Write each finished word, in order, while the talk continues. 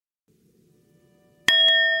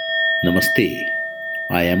Namaste.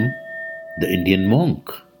 I am the Indian monk.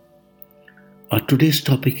 Our today's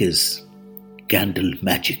topic is candle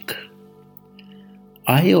magic.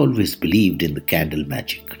 I always believed in the candle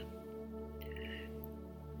magic.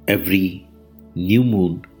 Every new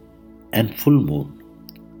moon and full moon,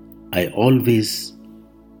 I always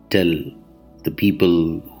tell the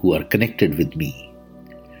people who are connected with me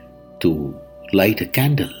to light a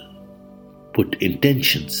candle, put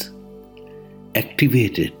intentions,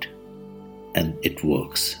 activate it, and it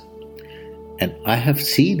works. And I have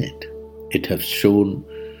seen it. It has shown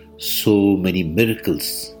so many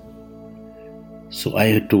miracles. So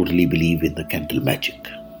I totally believe in the candle magic.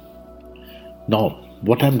 Now,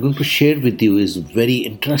 what I'm going to share with you is very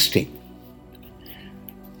interesting.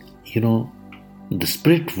 The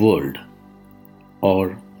spirit world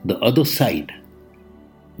or the other side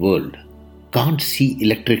world can't see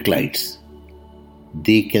electric lights.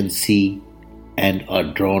 They can see and are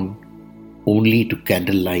drawn only to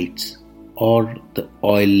candle lights or the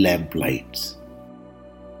oil lamp lights.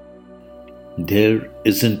 There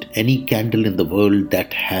isn't any candle in the world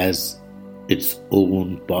that has its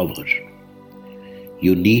own power.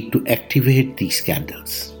 You need to activate these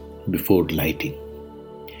candles before lighting.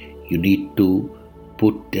 You need to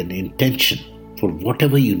put an intention for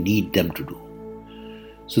whatever you need them to do.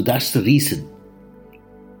 So that's the reason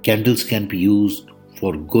candles can be used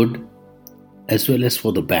for good as well as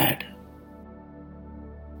for the bad.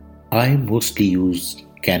 I mostly use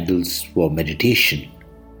candles for meditation,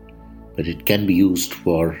 but it can be used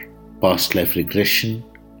for past life regression,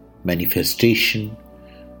 manifestation,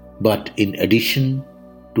 but in addition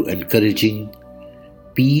to encouraging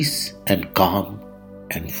peace and calm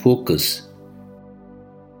and focus,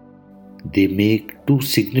 they make two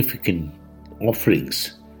significant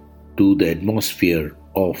offerings to the atmosphere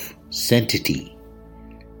of sanctity.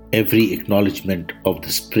 Every acknowledgement of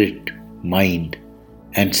the spirit, mind,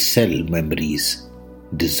 and cell memories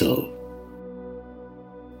deserve.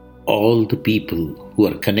 All the people who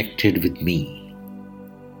are connected with me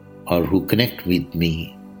or who connect with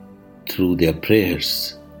me through their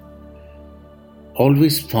prayers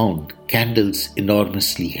always found candles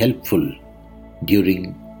enormously helpful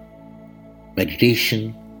during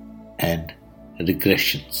meditation and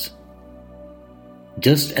regressions.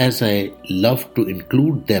 Just as I love to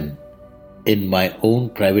include them in my own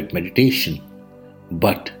private meditation,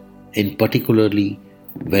 but in particularly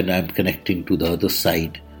when I'm connecting to the other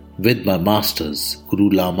side with my masters, Guru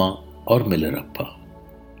Lama or Milarepa.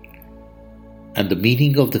 And the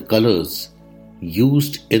meaning of the colors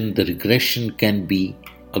used in the regression can be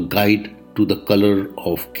a guide to the color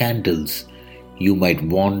of candles you might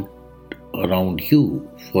want around you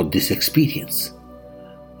for this experience.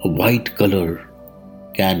 A white color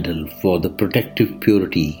candle for the protective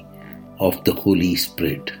purity of the Holy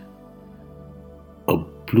Spirit. A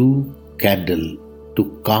blue candle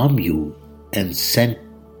to calm you and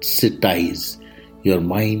sensitize your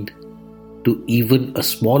mind to even the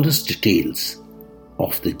smallest details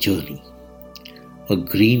of the journey. A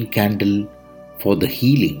green candle for the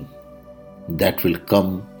healing that will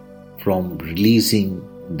come from releasing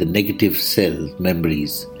the negative cell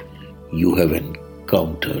memories you have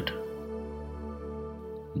encountered.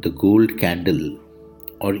 The gold candle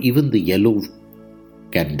or even the yellow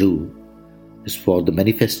candle is for the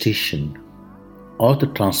manifestation or the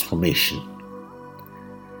transformation.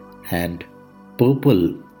 And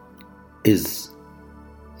purple is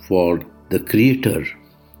for the Creator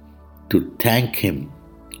to thank Him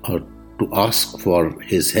or to ask for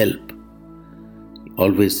His help.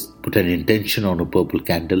 Always put an intention on a purple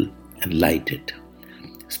candle and light it.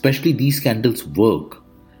 Especially these candles work,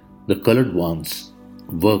 the colored ones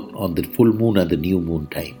work on the full moon and the new moon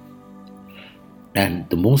time. And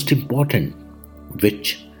the most important,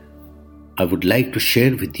 which I would like to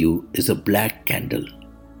share with you, is a black candle.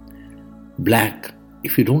 Black,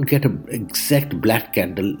 if you don't get an exact black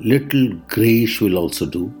candle, little grayish will also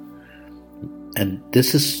do. And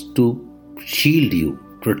this is to shield you,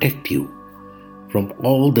 protect you from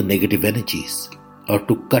all the negative energies, or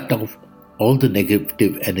to cut off all the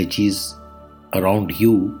negative energies around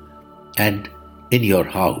you and in your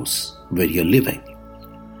house where you're living.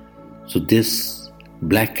 So this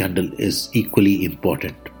black candle is equally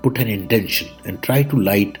important. Put an intention and try to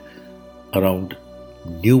light around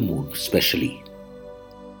new moon especially.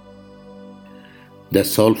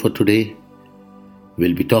 That's all for today.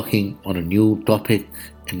 We'll be talking on a new topic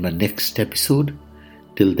in my next episode.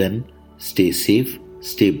 Till then, stay safe,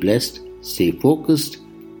 stay blessed, stay focused,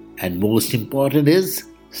 and most important is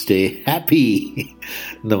stay happy.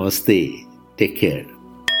 Namaste. Take care.